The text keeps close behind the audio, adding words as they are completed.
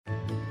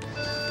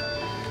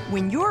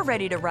When you're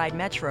ready to ride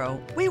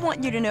Metro, we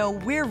want you to know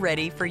we're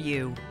ready for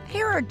you.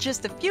 Here are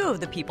just a few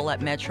of the people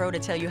at Metro to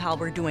tell you how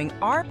we're doing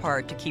our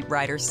part to keep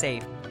riders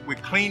safe. We're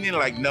cleaning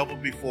like never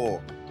before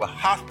with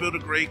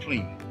hospital-grade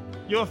cleaning.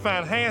 You'll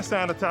find hand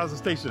sanitizer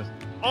stations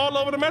all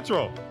over the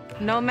Metro.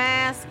 No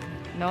mask,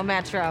 no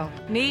Metro.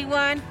 Need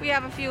one? We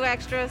have a few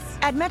extras.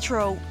 At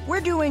Metro,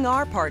 we're doing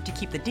our part to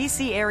keep the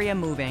D.C. area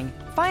moving.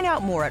 Find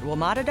out more at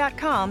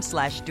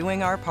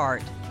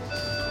WMATA.com/doingourpart.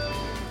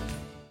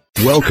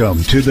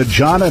 Welcome to the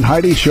John and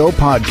Heidi Show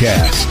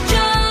podcast.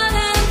 John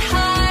and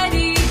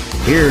Heidi.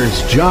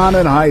 Here's John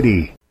and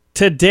Heidi.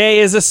 Today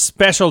is a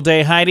special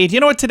day, Heidi. Do you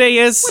know what today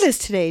is? What is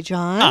today,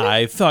 John?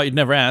 I thought you'd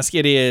never ask.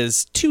 It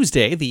is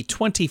Tuesday, the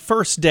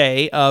 21st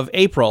day of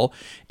April.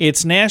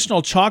 It's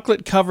National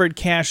Chocolate-Covered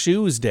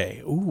Cashews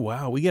Day. Ooh,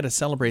 wow, we got to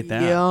celebrate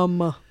that.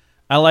 Yum.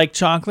 I like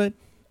chocolate.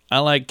 I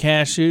like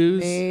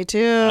cashews. Me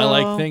too. I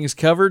like things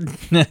covered.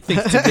 I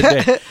think it's a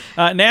good day.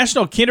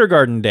 National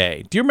Kindergarten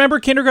Day. Do you remember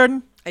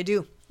kindergarten? I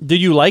do.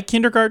 Did you like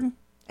kindergarten?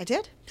 I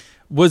did.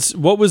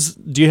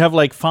 Do you have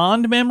like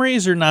fond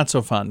memories or not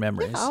so fond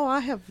memories? Oh,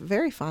 I have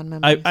very fond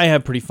memories. I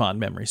have pretty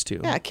fond memories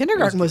too. Yeah,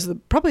 kindergarten was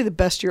probably the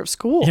best year of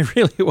school. It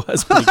really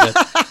was pretty good.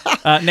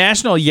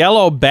 National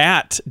Yellow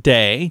Bat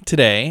Day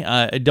today.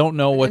 I don't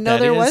know what that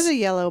is. there was a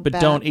yellow but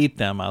bat. But don't eat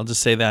them. I'll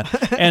just say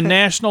that. And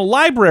National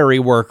Library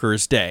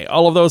Workers Day.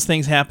 All of those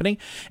things happening.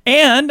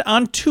 And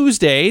on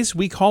Tuesdays,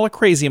 we call a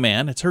crazy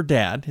man. It's her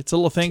dad. It's a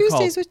little thing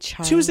Tuesdays called with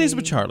Charlie. Tuesdays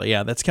with Charlie.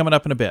 Yeah, that's coming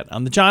up in a bit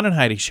on the John and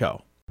Heidi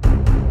Show.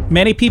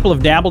 Many people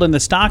have dabbled in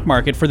the stock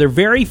market for their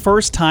very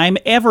first time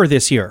ever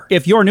this year.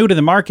 If you're new to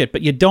the market,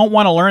 but you don't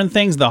want to learn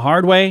things the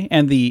hard way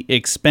and the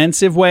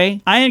expensive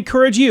way, I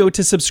encourage you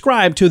to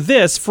subscribe to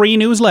this free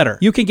newsletter.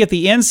 You can get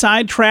the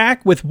inside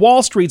track with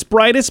Wall Street's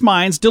brightest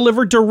minds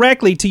delivered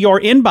directly to your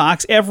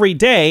inbox every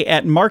day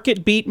at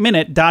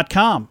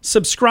marketbeatminute.com.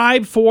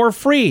 Subscribe for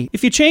free.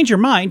 If you change your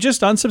mind, just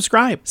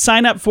unsubscribe.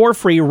 Sign up for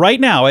free right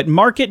now at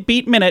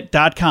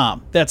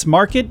marketbeatminute.com. That's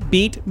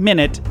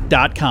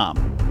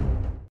marketbeatminute.com.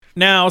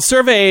 Now,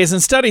 surveys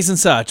and studies and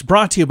such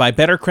brought to you by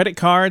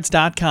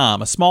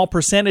BetterCreditCards.com. A small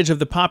percentage of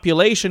the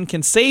population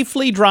can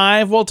safely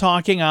drive while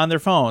talking on their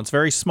phones.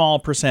 Very small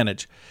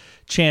percentage.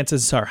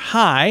 Chances are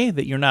high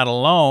that you're not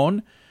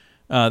alone.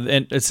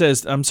 And it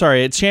says,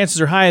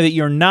 chances are high that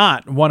you're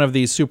not one of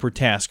these super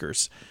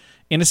taskers.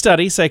 In a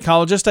study,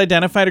 psychologists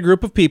identified a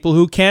group of people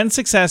who can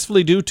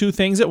successfully do two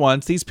things at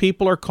once. These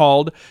people are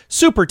called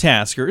super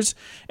taskers,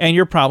 and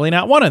you're probably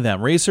not one of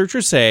them.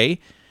 Researchers say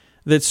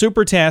that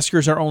super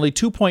taskers are only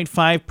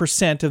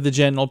 2.5% of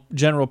the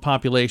general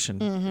population.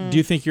 Mm-hmm. Do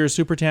you think you're a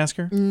super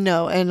tasker?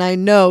 No, and I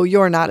know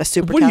you're not a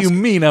super What tasker. do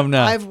you mean I'm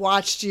not? I've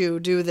watched you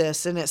do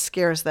this, and it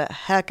scares the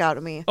heck out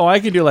of me. Oh, I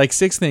can do like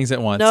 6 things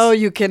at once. No,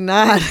 you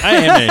cannot. I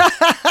am a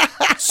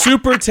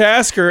super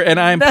tasker, and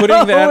I'm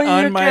putting that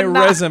on my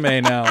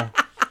resume now.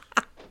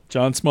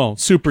 John Small,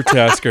 super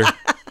tasker.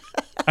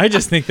 I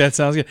just think that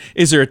sounds good.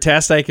 Is there a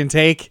test I can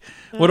take?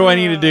 What do I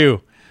need to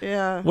do?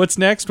 Yeah. What's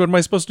next? What am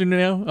I supposed to do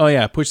now? Oh,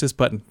 yeah, push this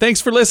button.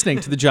 Thanks for listening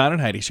to the John and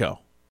Heidi Show.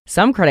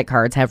 Some credit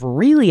cards have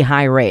really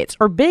high rates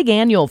or big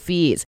annual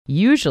fees.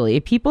 Usually,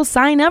 people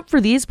sign up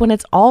for these when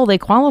it's all they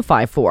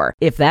qualify for.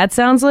 If that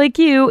sounds like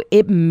you,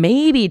 it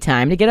may be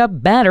time to get a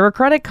better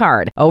credit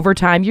card. Over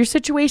time, your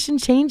situation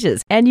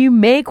changes, and you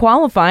may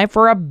qualify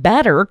for a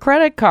better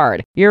credit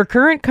card. Your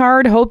current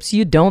card hopes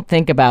you don't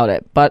think about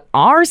it, but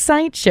our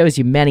site shows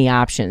you many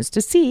options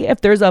to see if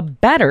there's a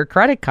better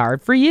credit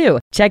card for you.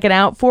 Check it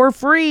out for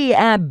free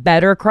at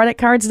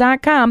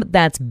bettercreditcards.com.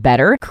 That's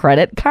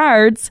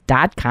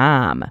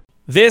bettercreditcards.com.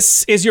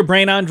 This is your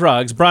Brain on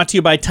Drugs, brought to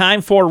you by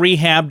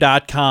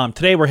Time4Rehab.com.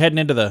 Today we're heading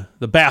into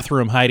the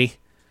bathroom, Heidi.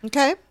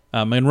 Okay.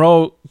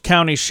 Monroe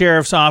County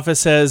Sheriff's Office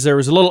says there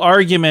was a little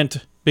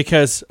argument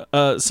because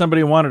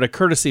somebody wanted a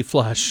courtesy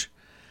flush.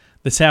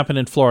 This happened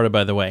in Florida,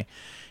 by the way.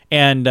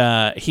 And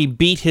he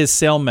beat his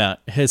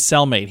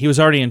cellmate. He was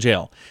already in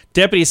jail.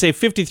 Deputies say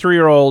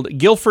 53-year-old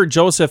Guilford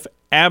Joseph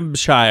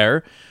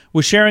Abshire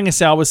was sharing a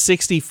cell with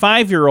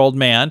 65-year-old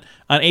man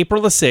on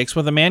April the 6th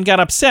when the man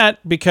got upset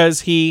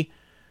because he,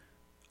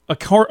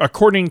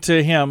 according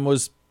to him,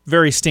 was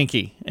very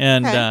stinky.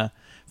 And a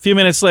few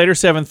minutes later,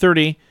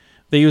 7:30,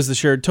 they used the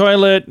shared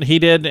toilet. He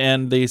did,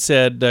 and they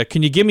said,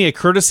 can you give me a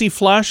courtesy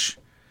flush?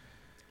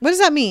 What does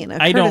that mean?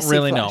 I don't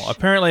really know.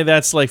 Apparently,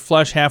 that's like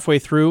flush halfway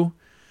through.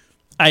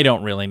 I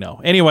don't really know.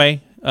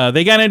 Anyway,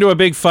 they got into a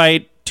big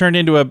fight, turned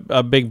into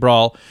a big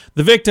brawl.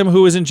 The victim,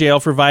 who was in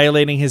jail for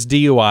violating his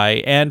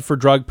DUI and for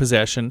drug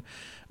possession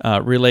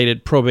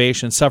related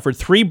probation, suffered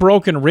 3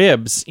 broken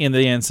ribs in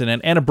the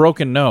incident and a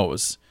broken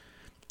nose.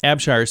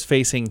 Abshire is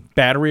facing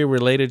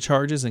battery-related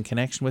charges in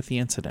connection with the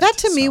incident. That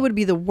to me would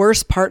be the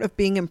worst part of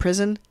being in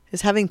prison,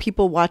 is having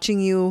people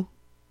watching you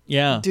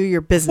do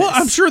your business. Well,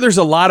 I'm sure there's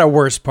a lot of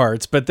worse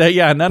parts, but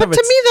none of it. But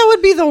to me, that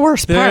would be the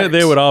worst part.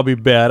 They would all be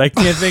bad. I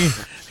can't think.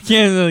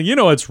 You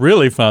know what's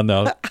really fun,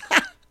 though?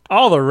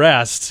 All the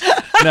rest.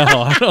 No,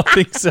 I don't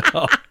think so.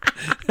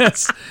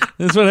 That's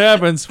what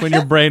happens when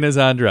your brain is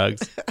on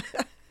drugs.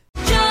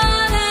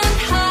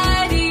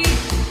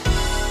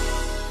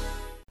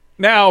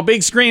 Now,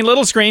 big screen,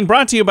 little screen,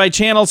 brought to you by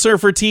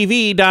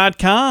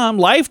ChannelSurferTV.com.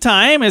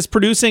 Lifetime is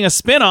producing a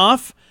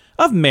spinoff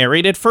of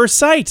Married at First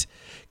Sight.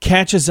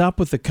 Catches up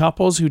with the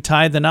couples who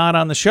tied the knot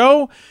on the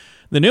show.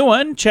 The new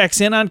one checks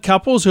in on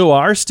couples who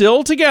are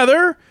still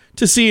together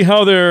to see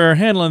how they're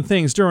handling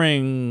things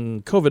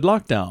during COVID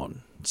lockdown.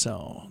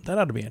 So that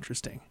ought to be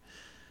interesting.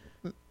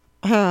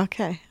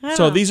 Okay.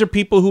 So these are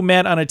people who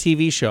met on a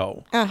TV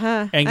show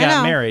and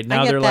got married.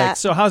 Now they're like,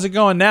 so how's it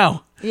going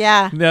now?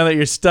 Yeah. Now that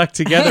you're stuck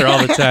together all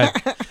the time.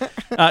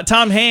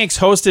 Tom Hanks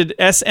hosted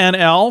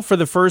SNL for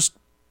the first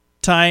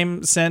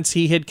time since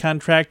he had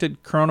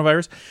contracted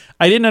coronavirus.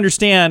 I didn't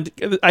understand.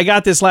 I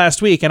got this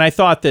last week, and I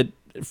thought that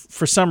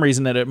for some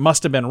reason that it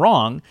must have been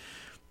wrong.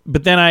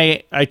 But then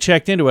I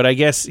checked into it. I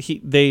guess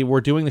they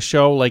were doing the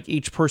show like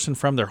each person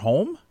from their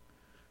home.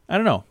 I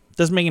don't know.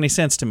 Doesn't make any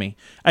sense to me.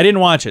 I didn't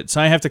watch it, so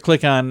I have to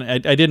click on. I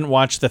didn't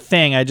watch the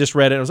thing. I just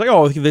read it. I was like,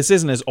 oh, this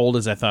isn't as old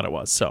as I thought it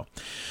was. So,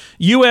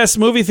 U.S.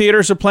 movie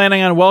theaters are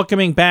planning on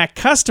welcoming back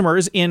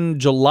customers in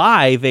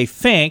July, they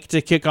think,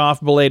 to kick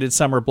off belated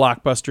summer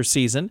blockbuster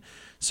season.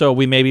 So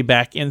we may be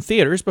back in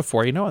theaters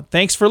before you know it.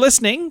 Thanks for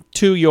listening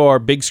to your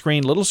big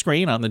screen, little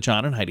screen on the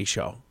John and Heidi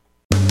Show.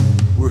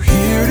 We're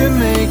here to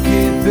make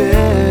it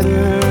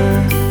better.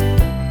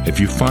 If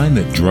you find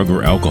that drug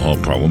or alcohol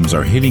problems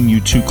are hitting you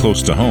too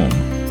close to home,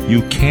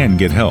 you can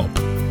get help.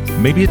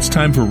 Maybe it's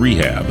time for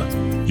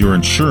rehab. Your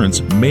insurance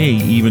may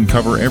even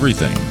cover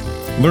everything.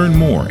 Learn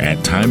more at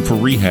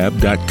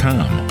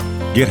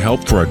timeforrehab.com. Get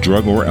help for a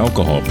drug or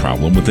alcohol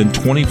problem within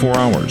 24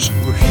 hours.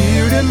 We're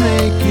here to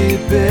make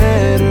it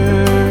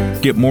better.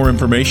 Get more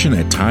information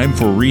at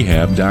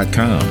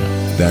timeforrehab.com.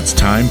 That's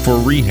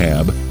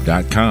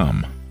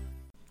timeforrehab.com.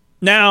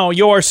 Now,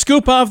 your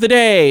scoop of the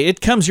day.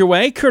 It comes your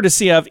way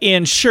courtesy of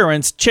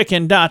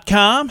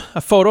InsuranceChicken.com.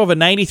 A photo of a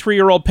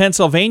 93-year-old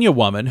Pennsylvania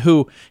woman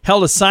who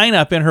held a sign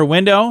up in her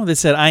window that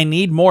said, I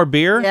need more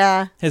beer,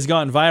 has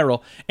gone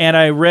viral. And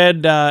I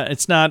read,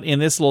 it's not in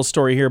this little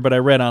story here, but I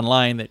read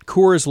online that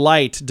Coors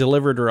Light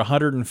delivered her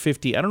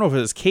 150, I don't know if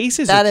it was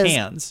cases or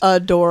cans. That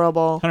is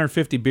adorable.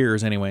 150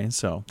 beers anyway,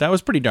 so that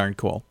was pretty darn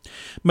cool.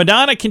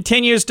 Madonna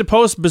continues to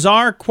post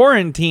bizarre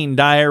quarantine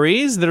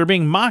diaries that are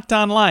being mocked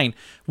online.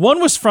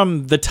 One was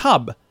from the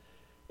tub,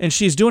 and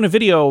she's doing a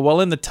video while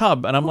in the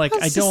tub, and I'm like,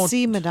 I don't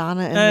see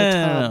Madonna in the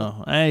tub.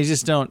 No, I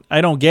just don't.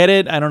 I don't get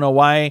it. I don't know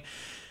why.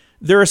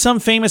 There are some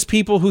famous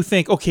people who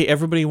think, okay,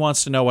 everybody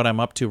wants to know what I'm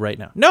up to right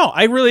now. No,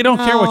 I really don't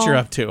care what you're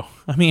up to.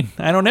 I mean,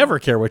 I don't ever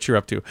care what you're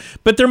up to.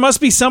 But there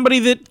must be somebody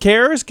that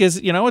cares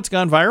because, you know, it's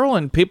gone viral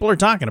and people are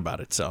talking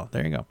about it. So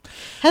there you go.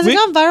 Has it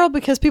gone viral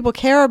because people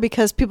care or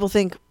because people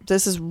think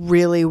this is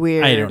really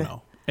weird? I don't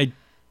know.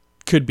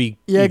 Could be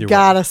you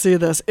gotta see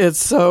this.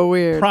 It's so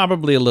weird.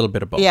 Probably a little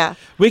bit of both. Yeah.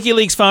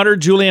 WikiLeaks founder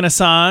Julian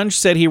Assange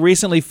said he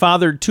recently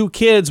fathered 2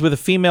 kids with a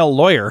female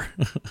lawyer.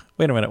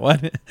 Wait a minute,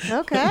 what?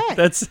 Okay.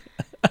 That's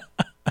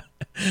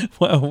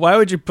why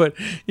would you put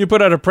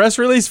out a press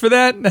release for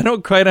that? I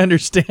don't quite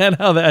understand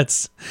how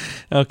that's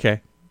okay.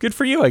 Good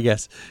for you, I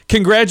guess.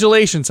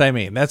 Congratulations, I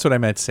mean. That's what I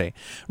meant to say.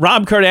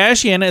 Rob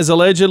Kardashian is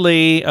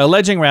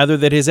alleging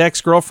that his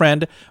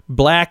ex-girlfriend,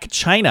 Black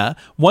China,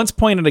 once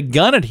pointed a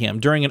gun at him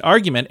during an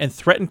argument and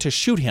threatened to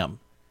shoot him.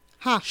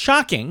 Huh.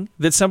 Shocking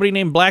that somebody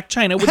named Black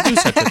China would do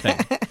such a thing.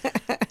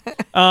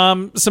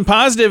 Some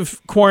positive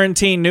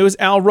quarantine news.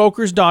 Al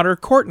Roker's daughter,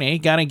 Courtney,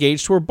 got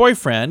engaged to her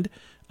boyfriend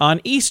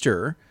on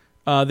Easter.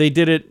 They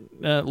did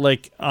it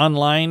like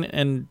online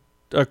and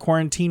a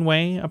quarantine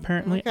way,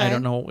 apparently. Okay. I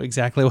don't know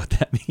exactly what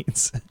that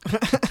means.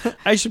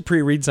 I should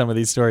pre-read some of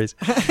these stories.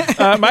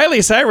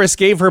 Miley Cyrus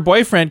gave her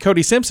boyfriend,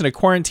 Cody Simpson, a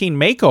quarantine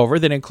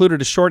makeover that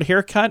included a short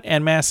haircut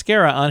and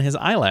mascara on his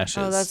eyelashes.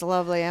 Oh, that's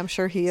lovely. I'm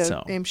sure he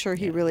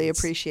really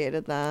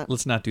appreciated that.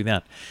 Let's not do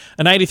that.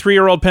 A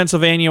 93-year-old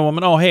Pennsylvania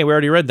woman. Oh, hey, we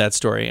already read that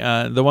story.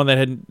 The one that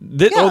had...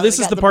 this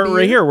is the part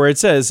right here where it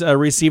says,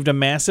 received a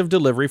massive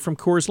delivery from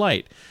Coors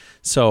Light.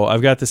 So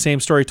I've got the same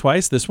story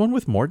twice, this one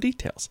with more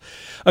details.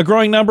 A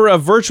growing number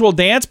of virtual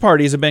dance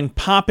parties have been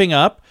popping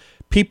up.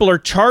 People are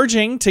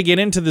charging to get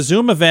into the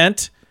Zoom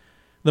event.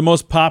 The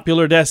most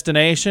popular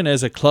destination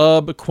is a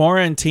club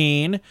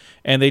quarantine,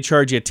 and they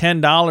charge you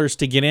 $10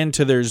 to get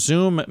into their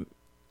Zoom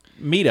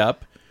meetup.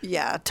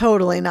 Yeah,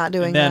 totally not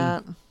doing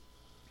that.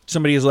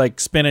 Somebody's like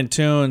spinning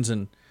tunes,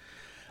 and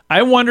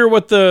I wonder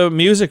what the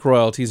music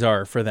royalties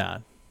are for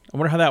that. I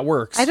wonder how that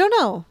works. I don't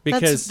know.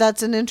 Because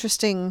that's an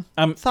interesting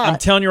thought. I'm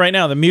telling you right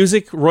now, the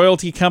music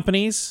royalty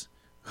companies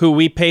who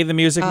we pay the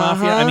music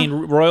mafia, I mean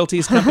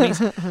royalties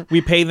companies,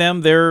 we pay them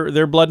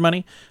their blood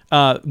money.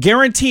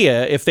 Guarantee you,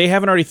 if they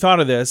haven't already thought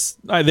of this,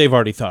 they've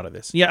already thought of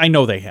this. Yeah, I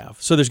know they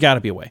have. So there's got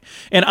to be a way.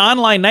 And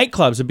online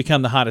nightclubs have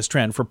become the hottest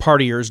trend for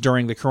partiers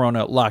during the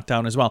corona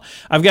lockdown as well.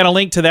 I've got a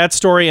link to that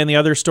story and the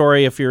other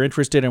story if you're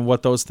interested in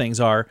what those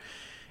things are.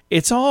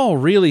 It's all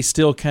really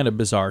still kind of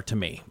bizarre to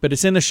me, but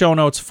it's in the show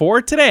notes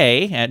for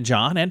today at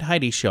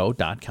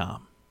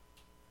johnandheidishow.com.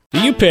 Do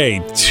you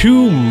pay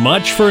too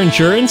much for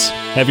insurance?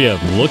 Have you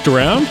looked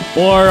around?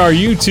 Or are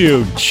you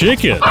too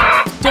chicken?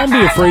 Don't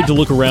be afraid to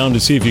look around to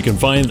see if you can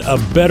find a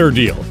better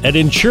deal at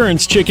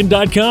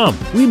InsuranceChicken.com.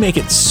 We make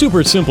it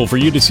super simple for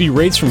you to see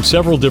rates from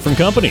several different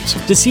companies,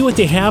 to see what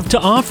they have to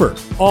offer,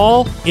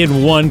 all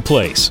in one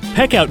place.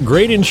 Peck out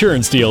great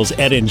insurance deals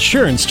at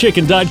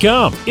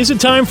InsuranceChicken.com. Is it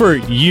time for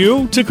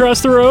you to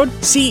cross the road?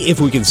 See if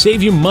we can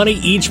save you money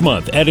each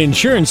month at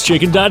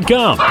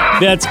InsuranceChicken.com.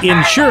 That's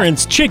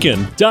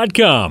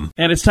InsuranceChicken.com.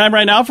 And it's time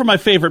right now for my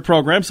favorite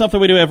program, something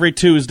we do every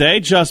Tuesday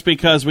just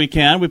because we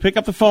can. We pick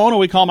up the phone and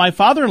we call my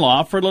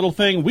father-in-law for a little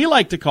thing we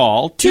like to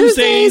call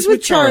Tuesdays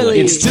with Charlie.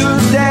 It's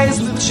Tuesdays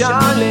with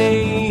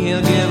Charlie.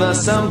 He'll give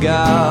us some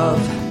golf.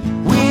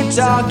 We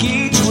talk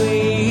each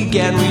week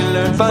and we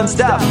learn fun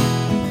stuff.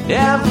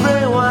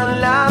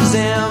 Everyone loves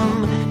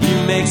him.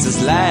 He makes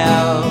us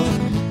laugh.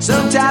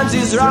 Sometimes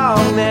he's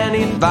wrong, then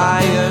he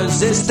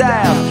fires his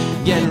staff.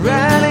 Get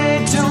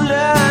ready to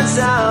learn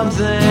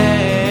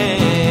something.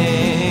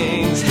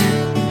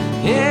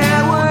 Here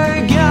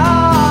we go.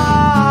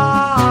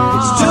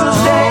 It's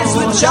Tuesdays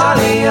with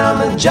Charlie on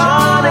the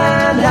John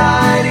and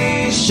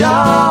Heidi Show.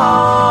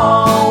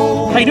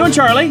 How you doing,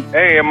 Charlie?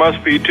 Hey, it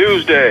must be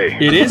Tuesday.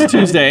 It is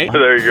Tuesday.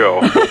 There you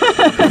go.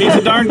 He's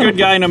a darn good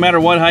guy no matter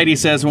what Heidi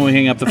says when we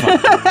hang up the phone.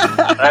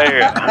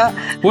 Hey.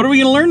 What are we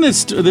going to learn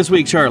this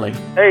week, Charlie?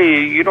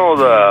 Hey, you know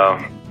the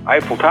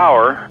Eiffel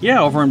Tower?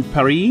 Yeah, over in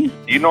Paris.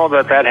 You know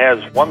that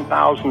has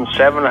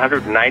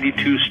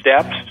 1,792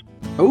 steps?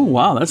 Oh,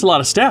 wow, that's a lot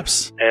of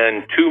steps.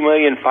 And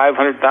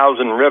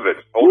 2,500,000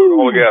 rivets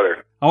all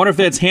together. I wonder if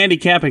that's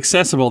handicap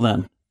accessible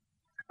then.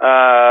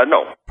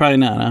 No. Probably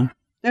not, huh?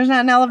 There's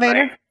not an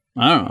elevator?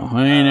 I don't know.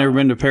 I ain't never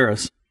been to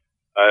Paris.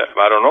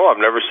 I don't know. I've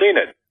never seen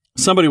it.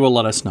 Somebody will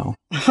let us know.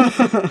 Yes.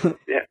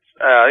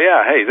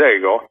 Yeah, hey, there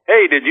you go.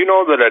 Hey, did you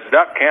know that a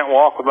duck can't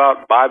walk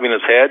without bobbing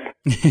his head?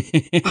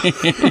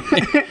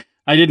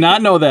 I did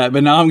not know that,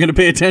 but now I'm going to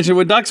pay attention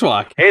when ducks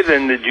walk. Hey,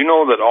 then, did you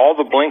know that all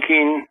the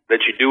blinking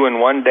that you do in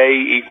one day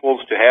equals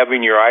to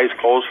having your eyes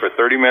closed for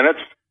 30 minutes?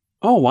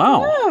 Oh,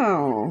 wow.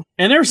 Oh.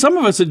 And there are some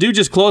of us that do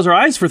just close our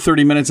eyes for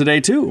 30 minutes a day,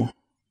 too.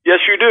 Yes,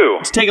 you do.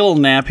 Just take a little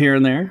nap here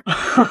and there.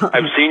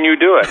 I've seen you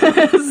do it.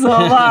 So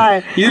have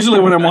I. Usually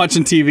when I'm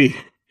watching TV.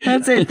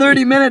 I'd say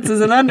 30 minutes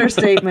is an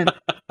understatement.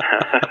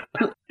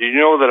 Did you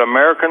know that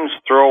Americans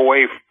throw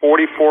away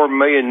 44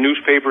 million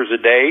newspapers a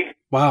day?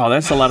 Wow,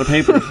 that's a lot of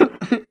paper.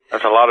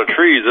 That's a lot of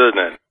trees, isn't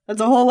it?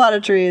 That's a whole lot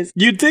of trees.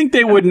 You'd think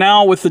they would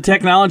now, with the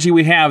technology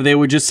we have, they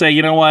would just say,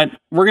 you know what,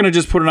 we're going to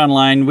just put it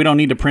online. We don't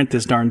need to print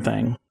this darn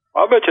thing.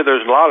 I'll bet you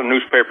there's a lot of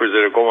newspapers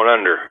that are going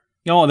under.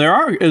 Oh, there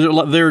are.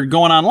 They're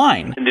going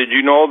online. And did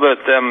you know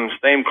that them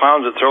same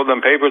clowns that throw them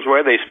papers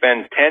away, they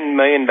spend $10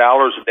 million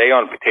a day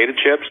on potato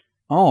chips?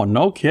 Oh,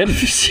 no kidding.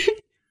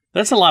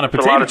 That's a lot of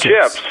potato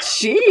chips.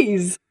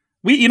 Jeez.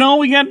 We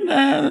got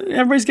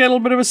everybody's got a little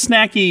bit of a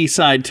snacky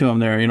side to them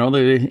there. You know,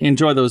 they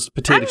enjoy those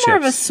potato chips. I'm more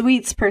of a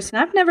sweets person.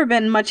 I've never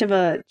been much of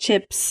a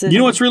chips. You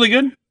know what's really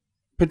good?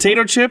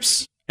 Potato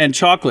chips and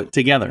chocolate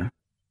together.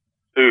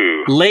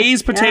 Ooh.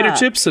 Lay's potato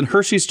chips and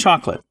Hershey's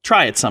chocolate.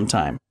 Try it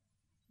sometime.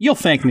 You'll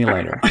thank me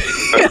later.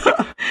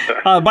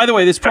 By the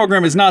way, this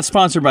program is not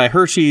sponsored by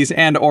Hershey's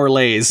and or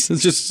Lay's.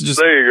 It's just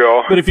there you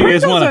go. But if you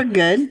guys want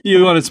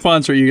to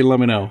sponsor, you can let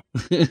me know.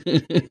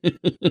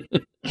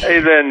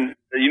 Hey, then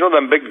you know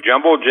them big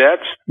jumbo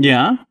jets?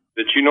 Yeah.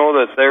 Did you know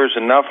that there's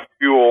enough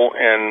fuel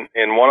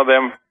in one of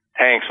them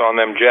tanks on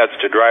them jets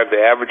to drive the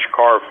average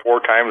car 4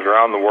 times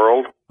around the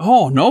world?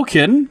 Oh, no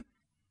kidding.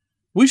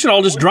 We should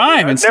all just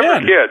drive instead.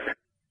 Never kid.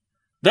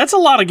 That's a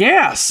lot of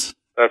gas.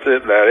 That's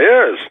it. That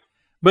is.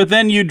 But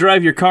then you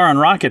drive your car on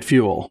rocket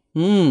fuel.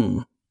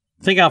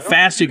 Think how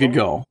fast you could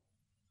go.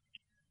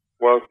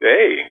 Well,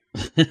 hey.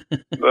 We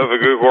could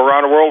go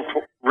around the world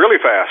really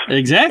fast.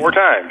 Exactly. 4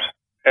 times.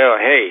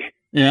 Hey.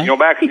 Yeah. You know,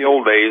 back in the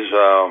old days,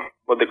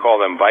 what they call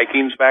them,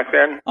 Vikings back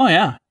then? Oh,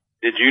 yeah.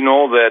 Did you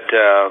know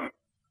that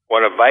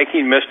when a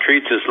Viking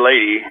mistreats his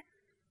lady,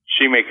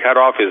 she may cut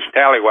off his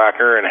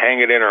tallywhacker and hang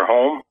it in her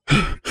home?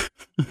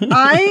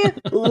 I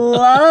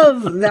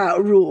love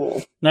that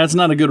rule. That's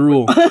not a good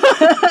rule.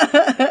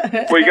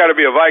 Well, you got to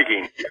be a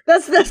Viking.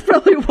 That's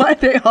probably why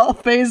they all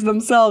phased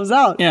themselves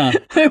out. Yeah.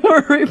 They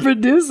weren't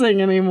reproducing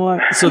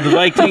anymore. So the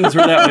Vikings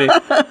were that way.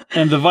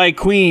 And the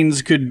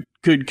Vikings could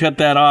cut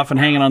that off and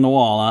hang it on the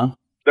wall, huh?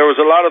 There was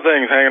a lot of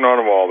things hanging on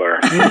the wall there.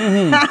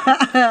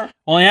 Mm-hmm.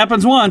 Only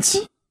happens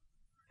once.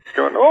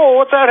 Going, oh,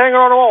 what's that hanging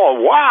on the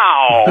wall?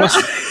 Wow.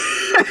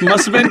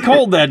 Must have been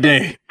cold that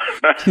day. On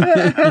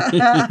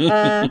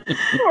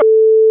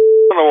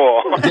the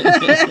wall.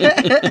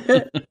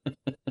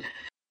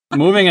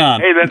 Moving on.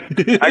 Hey,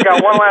 then I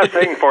got one last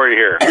thing for you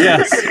here.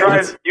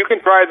 Yes. You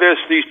can try this.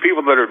 These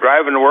people that are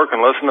driving to work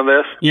and listen to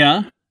this.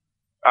 Yeah.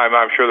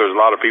 I'm sure there's a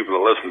lot of people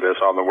that listen to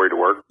this on their way to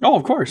work. Oh,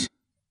 of course.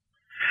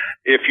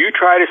 If you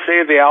try to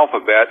say the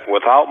alphabet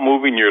without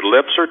moving your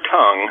lips or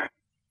tongue,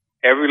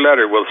 every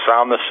letter will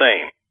sound the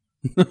same.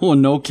 Oh,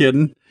 no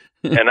kidding.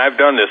 And I've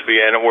done this,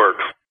 and it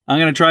works. I'm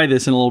going to try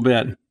this in a little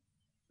bit.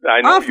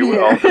 I know you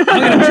will. I'm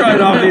going to try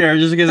it off the air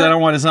just because I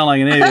don't want to sound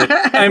like an idiot.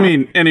 I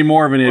mean, any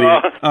more of an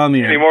idiot on the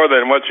air. Any more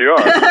than what you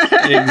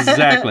are.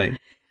 Exactly.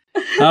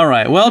 All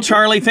right. Well,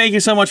 Charlie, thank you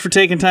so much for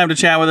taking time to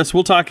chat with us.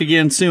 We'll talk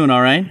again soon,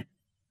 all right?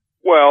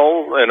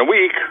 Well, in a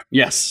week.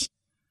 Yes.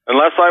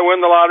 Unless I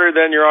win the lottery,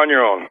 then you're on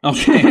your own.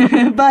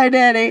 Okay. Bye,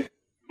 Daddy.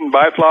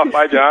 Bye, Fluff.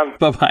 Bye, John.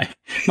 Bye-bye.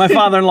 My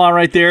father-in-law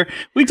right there.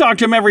 We talk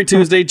to him every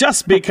Tuesday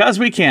just because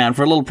we can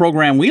for a little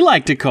program we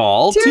like to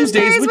call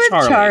Tuesdays with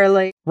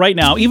Charlie. Right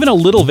now, even a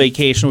little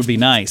vacation would be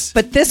nice.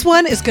 But this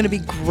one is going to be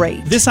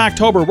great. This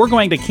October, we're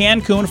going to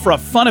Cancun for a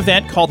fun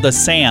event called The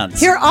Sands.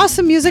 Hear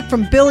awesome music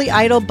from Billy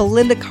Idol,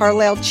 Belinda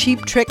Carlisle,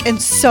 Cheap Trick,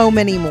 and so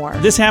many more.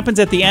 This happens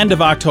at the end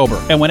of October.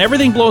 And when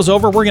everything blows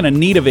over, we're going to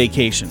need a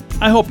vacation.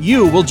 I hope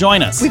you will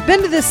join us. We've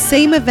been to this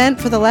same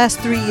event for the last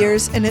 3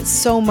 years, and it's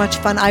so much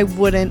fun. I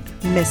wouldn't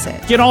miss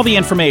it. Get all the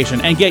information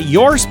and get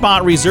your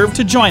spot reserved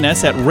to join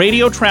us at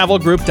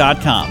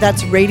radiotravelgroup.com.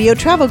 That's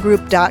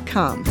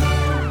radiotravelgroup.com.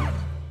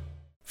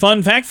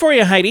 Fun fact for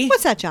you, Heidi.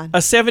 What's that, John? A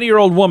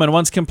 70-year-old woman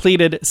once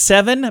completed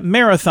 7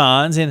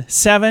 marathons in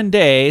 7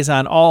 days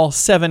on all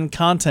 7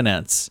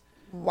 continents.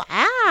 Wow.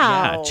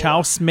 Yeah,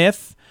 Chow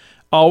Smith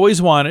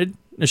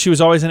she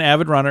was always an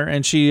avid runner,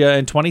 and she,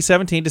 in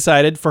 2017,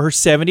 decided for her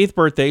 70th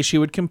birthday she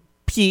would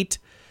compete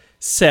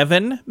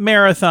 7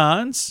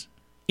 marathons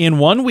in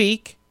 1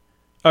 week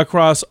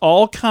across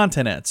all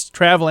continents.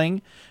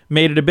 Traveling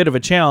made it a bit of a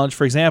challenge.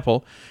 For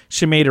example,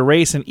 she made a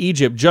race in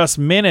Egypt just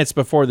minutes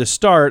before the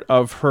start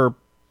of her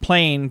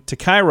plane to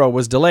Cairo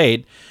was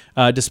delayed.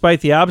 Despite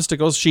the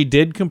obstacles, she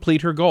did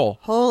complete her goal.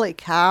 Holy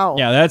cow.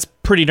 Yeah, that's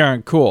pretty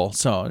darn cool.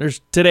 So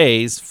there's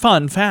today's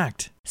fun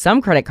fact.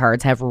 Some credit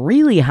cards have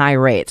really high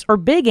rates or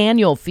big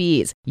annual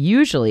fees.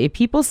 Usually,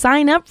 people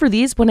sign up for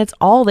these when it's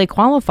all they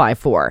qualify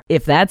for.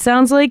 If that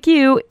sounds like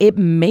you, it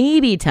may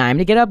be time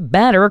to get a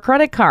better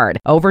credit card.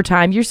 Over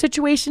time, your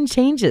situation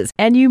changes,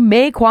 and you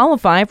may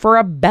qualify for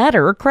a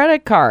better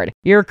credit card.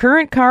 Your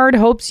current card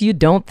hopes you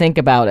don't think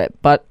about it,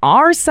 but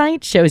our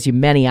site shows you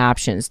many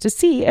options to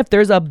see if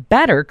there's a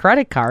better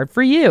credit card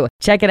for you.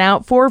 Check it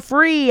out for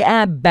free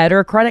at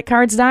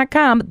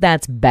bettercreditcards.com.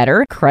 That's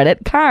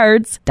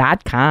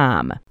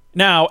bettercreditcards.com.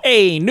 Now,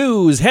 a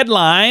news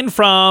headline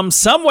from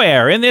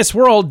somewhere in this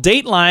world,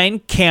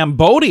 Dateline,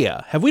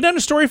 Cambodia. Have we done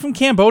a story from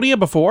Cambodia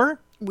before?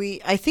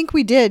 I think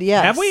we did,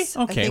 yes. Have we?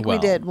 Okay, I think we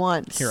did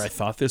once. Here, I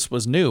thought this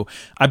was new.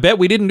 I bet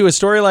we didn't do a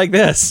story like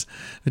this.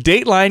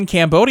 Dateline,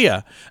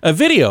 Cambodia. A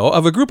video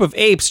of a group of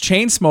apes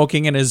chain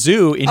smoking in a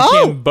zoo in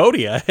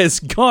Cambodia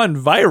has gone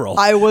viral.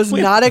 I was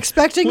not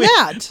expecting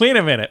that. Wait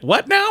a minute.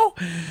 What now?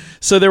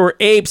 So there were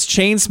apes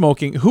chain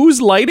smoking.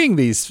 Who's lighting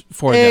these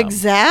for them?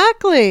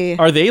 Exactly.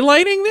 Are they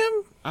lighting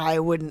them? I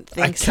wouldn't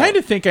think so. I kind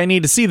of think I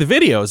need to see the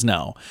videos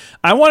now.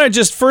 I want to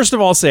just first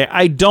of all say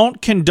I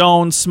don't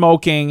condone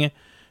smoking.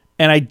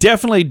 And I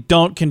definitely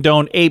don't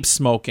condone ape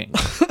smoking.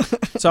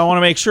 So I want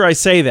to make sure I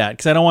say that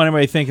because I don't want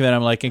anybody thinking that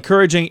I'm like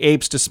encouraging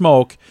apes to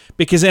smoke,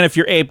 because then if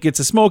your ape gets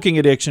a smoking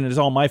addiction, it's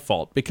all my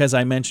fault because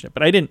I mentioned it.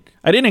 But I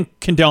didn't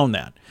condone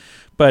that.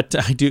 But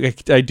I do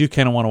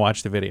kind of want to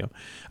watch the video.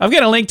 I've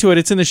got a link to it.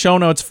 It's in the show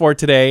notes for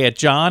today at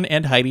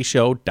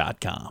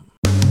johnandheidishow.com.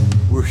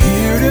 We're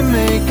here to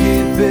make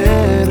it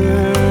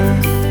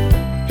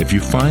better. If you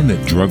find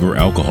that drug or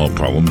alcohol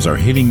problems are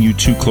hitting you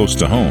too close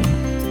to home,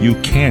 you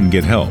can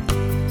get help.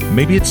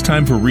 Maybe it's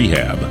time for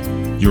rehab.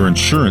 Your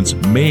insurance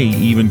may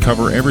even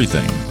cover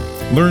everything.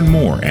 Learn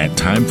more at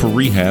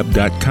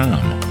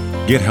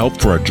timeforrehab.com. Get help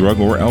for a drug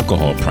or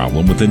alcohol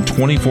problem within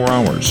 24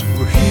 hours.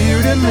 We're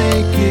here to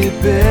make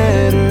it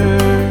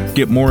better.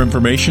 Get more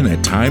information at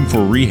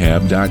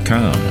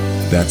timeforrehab.com.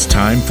 That's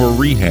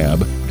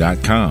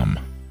timeforrehab.com.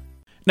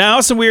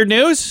 Now, some weird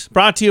news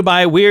brought to you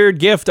by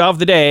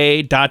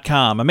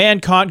weirdgiftoftheday.com. A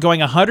man caught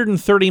going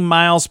 130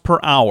 miles per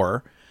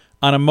hour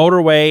on a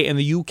motorway in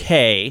the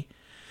UK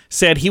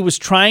said he was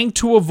trying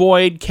to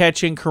avoid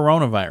catching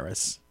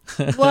coronavirus.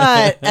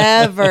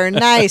 Whatever.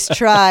 Nice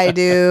try,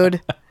 dude.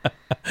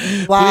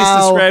 Wow.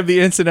 Police described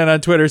the incident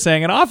on Twitter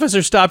saying an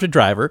officer stopped a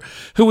driver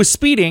who was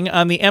speeding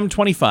on the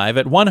M25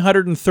 at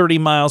 130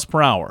 miles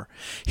per hour.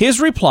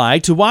 His reply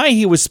to why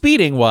he was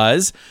speeding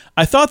was,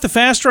 "I thought the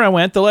faster I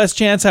went, the less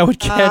chance I would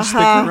catch the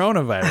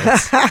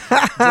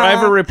coronavirus."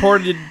 Driver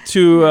reported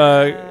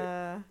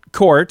to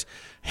court.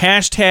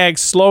 Hashtag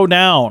slow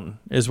down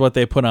is what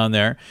they put on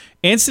there.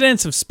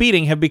 Incidents of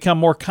speeding have become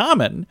more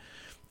common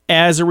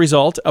as a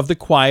result of the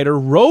quieter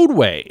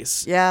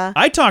roadways. Yeah.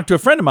 I talked to a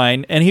friend of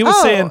mine, and he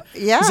was saying,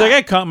 he's like,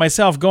 I caught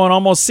myself going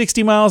almost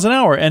 60 miles an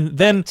hour. And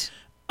then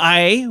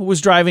I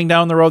was driving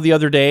down the road the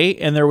other day,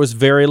 and there was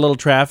very little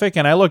traffic.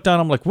 And I looked down,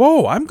 I'm like,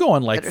 whoa, I'm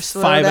going like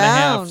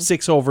 5.5,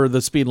 6 over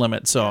the speed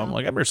limit. So I'm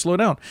like, I better slow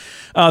down.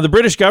 The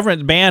British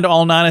government banned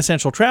all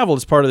non-essential travel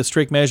as part of the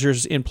strict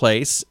measures in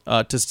place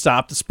to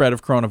stop the spread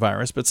of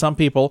coronavirus. But some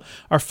people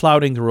are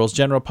flouting the rules.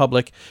 General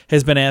public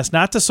has been asked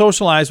not to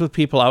socialize with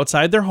people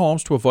outside their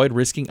homes to avoid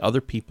risking other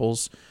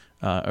people's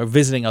or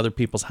visiting other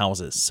people's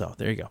houses. So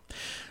there you go.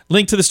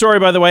 Link to the story,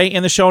 by the way,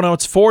 in the show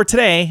notes for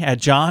today at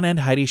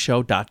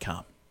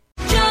johnandheidishow.com.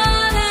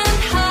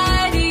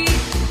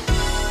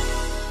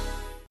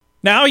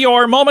 Now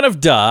your moment of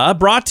duh,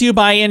 brought to you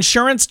by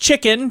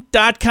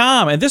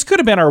InsuranceChicken.com. And this could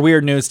have been our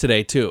weird news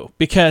today, too,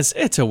 because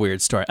it's a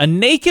weird story. A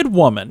naked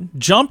woman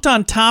jumped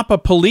on top of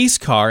a police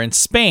car in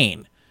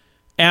Spain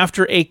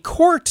after a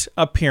court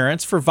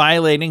appearance for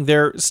violating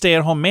their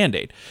stay-at-home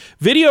mandate.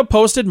 Video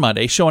posted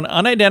Monday show an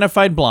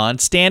unidentified blonde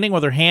standing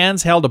with her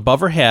hands held above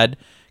her head,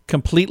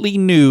 completely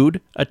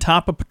nude,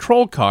 atop a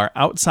patrol car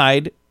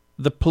outside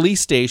the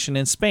police station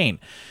in Spain.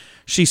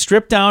 She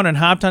stripped down and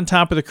hopped on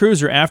top of the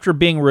cruiser after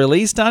being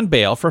released on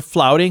bail for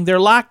flouting their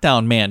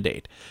lockdown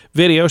mandate.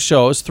 Video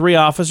shows 3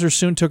 officers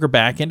soon took her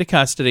back into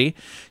custody.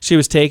 She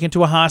was taken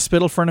to a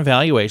hospital for an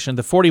evaluation.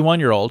 The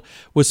 41-year-old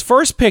was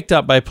first picked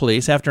up by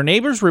police after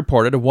neighbors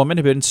reported a woman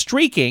had been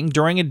streaking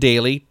during a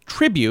daily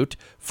tribute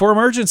for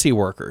emergency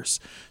workers.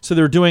 So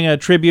they were doing a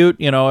tribute,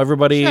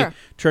 everybody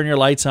turn your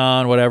lights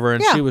on, whatever,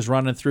 and she was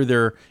running through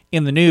there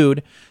in the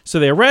nude. So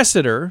they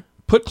arrested her,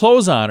 put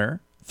clothes on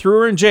her, threw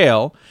her in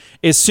jail.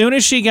 As soon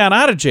as she got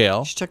out of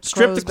jail, stripped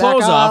the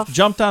clothes off,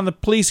 jumped on the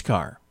police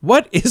car.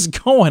 What is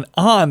going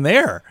on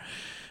there?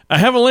 I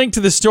have a link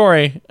to the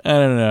story. I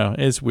don't know.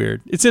 It's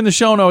weird. It's in the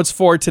show notes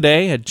for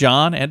today at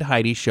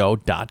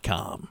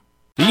johnandheidishow.com.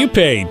 Do you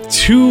pay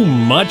too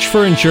much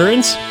for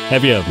insurance?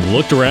 Have you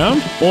looked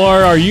around? Or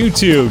are you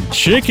too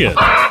chicken?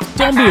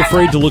 Don't be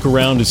afraid to look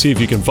around to see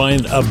if you can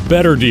find a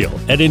better deal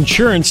at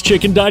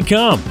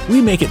InsuranceChicken.com. We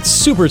make it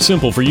super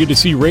simple for you to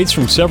see rates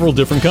from several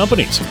different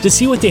companies, to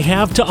see what they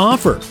have to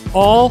offer,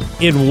 all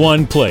in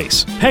one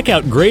place. Peck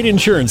out great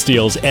insurance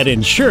deals at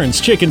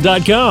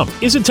InsuranceChicken.com.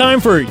 Is it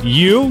time for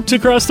you to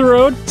cross the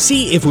road?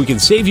 See if we can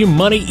save you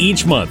money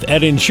each month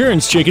at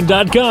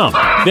InsuranceChicken.com.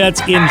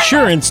 That's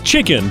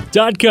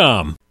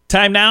InsuranceChicken.com.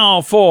 Time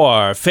now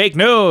for fake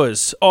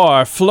news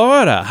or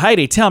Florida.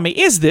 Heidi, tell me,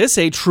 is this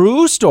a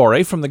true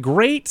story from the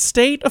great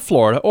state of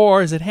Florida,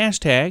 or is it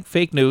hashtag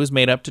fake news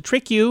made up to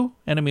trick you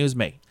and amuse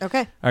me?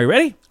 Okay. Are you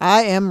ready?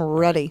 I am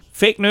ready.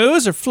 Fake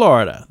news or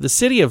Florida? The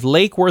city of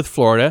Lake Worth,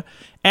 Florida,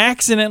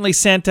 accidentally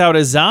sent out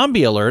a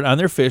zombie alert on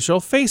their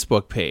official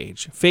Facebook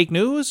page. Fake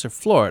news or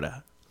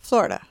Florida?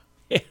 Florida.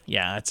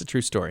 Yeah, it's a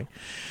true story.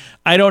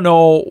 I don't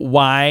know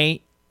why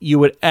you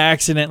would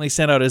accidentally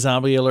send out a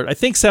zombie alert. I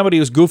think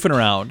somebody was goofing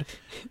around,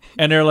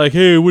 and they're like,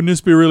 hey, wouldn't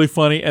this be really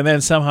funny? And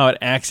then somehow it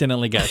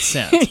accidentally got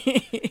sent.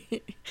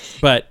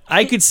 But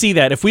I could see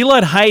that. If we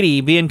let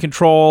Heidi be in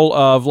control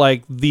of,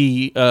 like,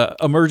 the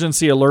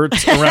emergency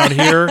alerts around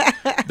here,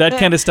 that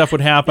kind of stuff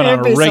would happen on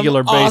a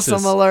regular basis.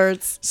 Awesome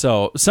alerts.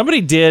 So somebody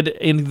did,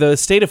 in the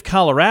state of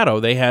Colorado,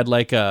 they had,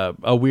 like, a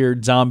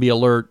weird zombie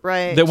alert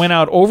that went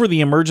out over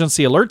the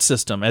emergency alert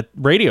system at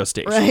radio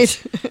stations.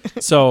 Right.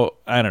 So,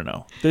 I don't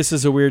know. This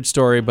is a weird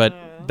story, but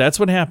that's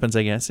what happens,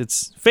 I guess.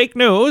 It's fake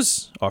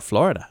news or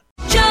Florida.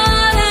 John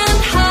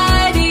and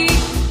Heidi.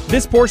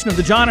 This portion of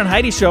the John and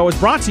Heidi Show is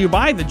brought to you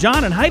by the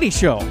John and Heidi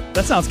Show.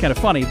 That sounds kind of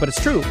funny, but it's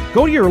true.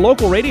 Go to your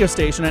local radio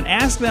station and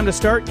ask them to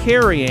start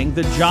carrying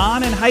the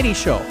John and Heidi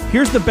Show.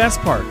 Here's the best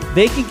part.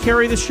 They can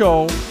carry the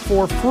show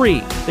for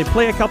free. They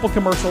play a couple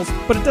commercials,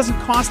 but it doesn't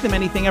cost them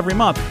anything every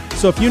month.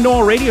 So if you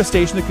know a radio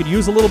station that could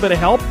use a little bit of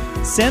help,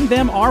 send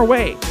them our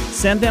way.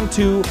 Send them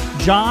to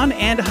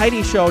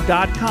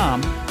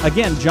johnandheidishow.com.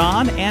 Again,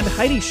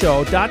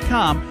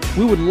 johnandheidishow.com.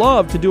 We would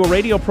love to do a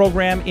radio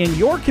program in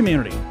your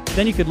community.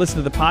 Then you could listen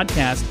to the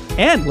podcast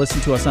and listen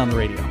to us on the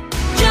radio.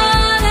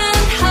 John and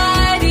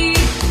Heidi.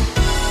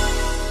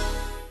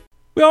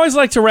 We always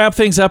like to wrap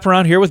things up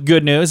around here with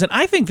good news, and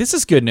I think this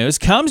is good news.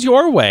 Comes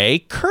your way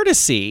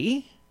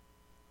courtesy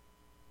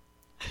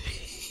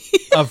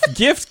of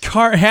gift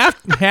card I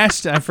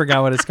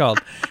forgot what it's called.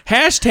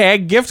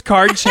 Hashtag gift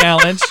card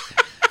challenge.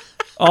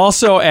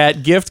 Also at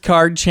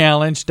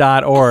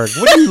giftcardchallenge.org.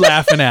 What are you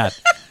laughing at?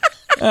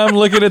 I'm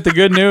looking at the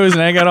good news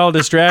and I got all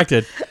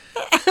distracted.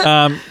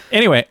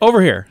 Anyway,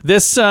 over here.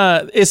 This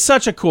is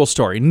such a cool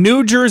story.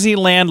 New Jersey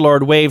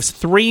landlord waives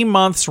 3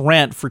 months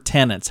rent for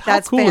tenants. How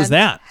cool is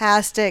that?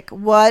 Fantastic.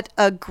 What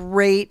a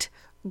great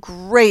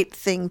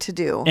thing to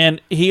do. And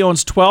he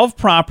owns 12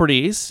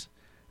 properties.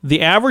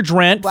 The average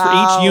rent for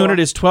each unit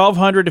is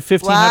 $1,200 to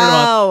 $1,500 a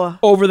month.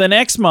 Over the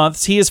next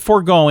months, he is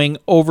foregoing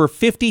over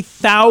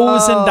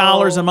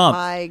 $50,000 a month. Oh,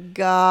 my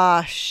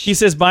gosh. He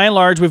says, by and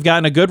large, we've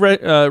gotten a good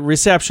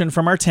reception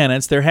from our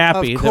tenants. They're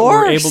happy that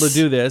we're able to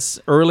do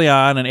this early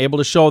on and able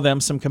to show them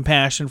some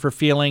compassion for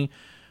feeling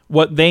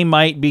what they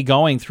might be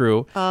going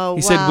through.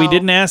 He said, we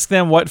didn't ask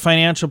them what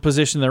financial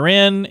position they're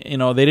in.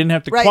 They didn't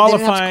have to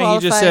qualify. He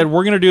just said,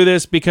 we're going to do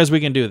this because we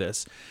can do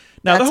this.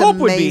 Now, the hope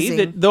would be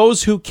that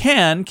those who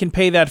can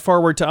pay that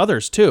forward to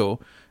others, too.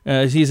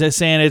 He's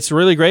saying it's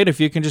really great if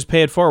you can just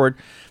pay it forward.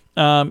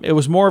 It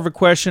was more of a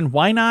question,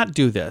 why not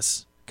do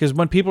this? Because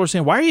when people are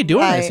saying, why are you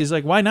doing this? He's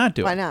like, why not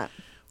do it? Why not?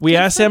 We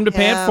asked them to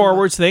pay it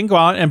forward so they can go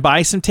out and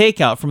buy some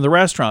takeout from the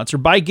restaurants or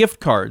buy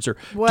gift cards or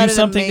do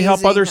something to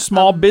help other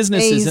small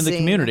businesses in the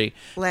community.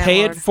 Landlord.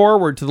 Pay it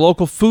forward to the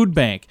local food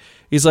bank.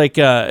 He's like,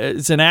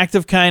 it's an act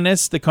of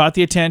kindness that caught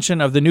the attention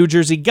of the New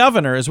Jersey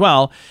governor as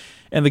well.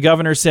 And the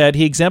governor said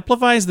he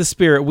exemplifies the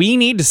spirit we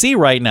need to see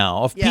right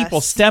now of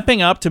people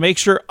stepping up to make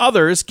sure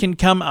others can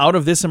come out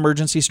of this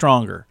emergency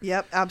stronger.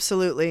 Yep,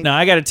 absolutely. Now,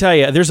 I got to tell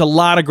you, there's a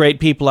lot of great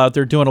people out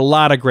there doing a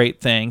lot of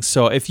great things.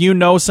 So if you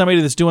know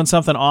somebody that's doing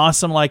something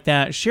awesome like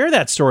that, share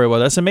that story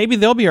with us, and maybe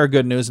they'll be our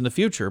good news in the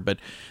future. But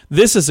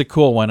this is a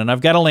cool one, and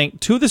I've got a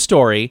link to the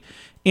story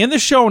in the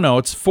show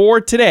notes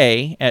for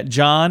today at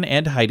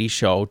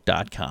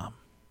johnandheidishow.com.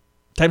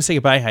 Time to say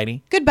goodbye,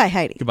 Heidi. Goodbye,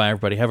 Heidi. Goodbye,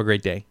 everybody. Have a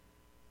great day.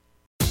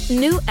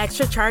 New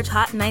Extra Charge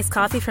Hot and Iced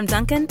Coffee from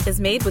Dunkin' is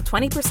made with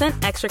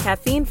 20% extra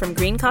caffeine from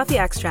green coffee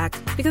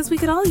extract, because we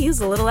could all use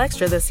a little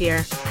extra this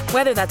year.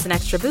 Whether that's an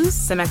extra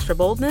boost, some extra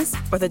boldness,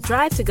 or the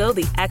drive to go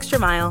the extra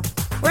mile,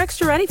 we're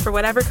extra ready for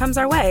whatever comes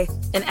our way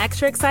and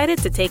extra excited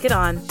to take it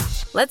on.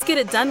 Let's get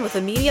it done with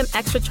a medium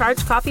extra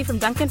charge coffee from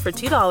Dunkin' for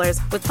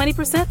 $2 with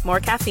 20% more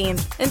caffeine.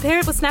 And pair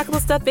it with snackable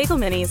stuffed bagel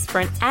minis for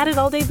an added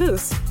all-day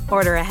boost.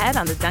 Order ahead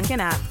on the Dunkin'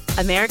 app.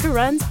 America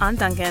runs on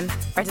Dunkin'.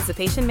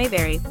 Participation may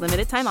vary.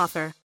 Limited time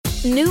offer.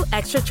 New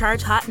Extra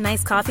Charge Hot and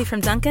Iced Coffee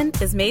from Dunkin'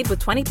 is made with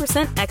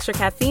 20% extra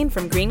caffeine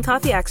from green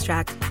coffee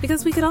extract,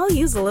 because we could all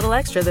use a little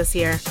extra this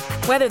year.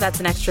 Whether that's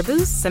an extra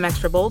boost, some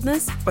extra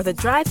boldness, or the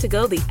drive to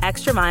go the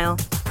extra mile,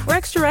 we're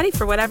extra ready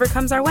for whatever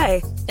comes our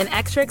way and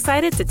extra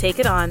excited to take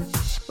it on.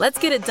 Let's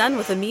get it done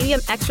with a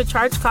medium extra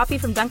charge coffee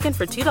from Dunkin'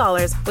 for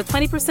 $2 with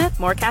 20%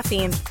 more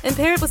caffeine. And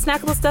pair it with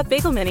snackable stuffed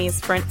bagel minis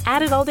for an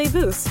added all-day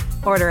boost.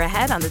 Order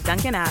ahead on the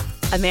Dunkin' app.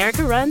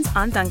 America runs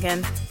on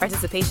Dunkin'.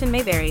 Participation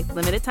may vary.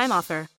 Limited time offer.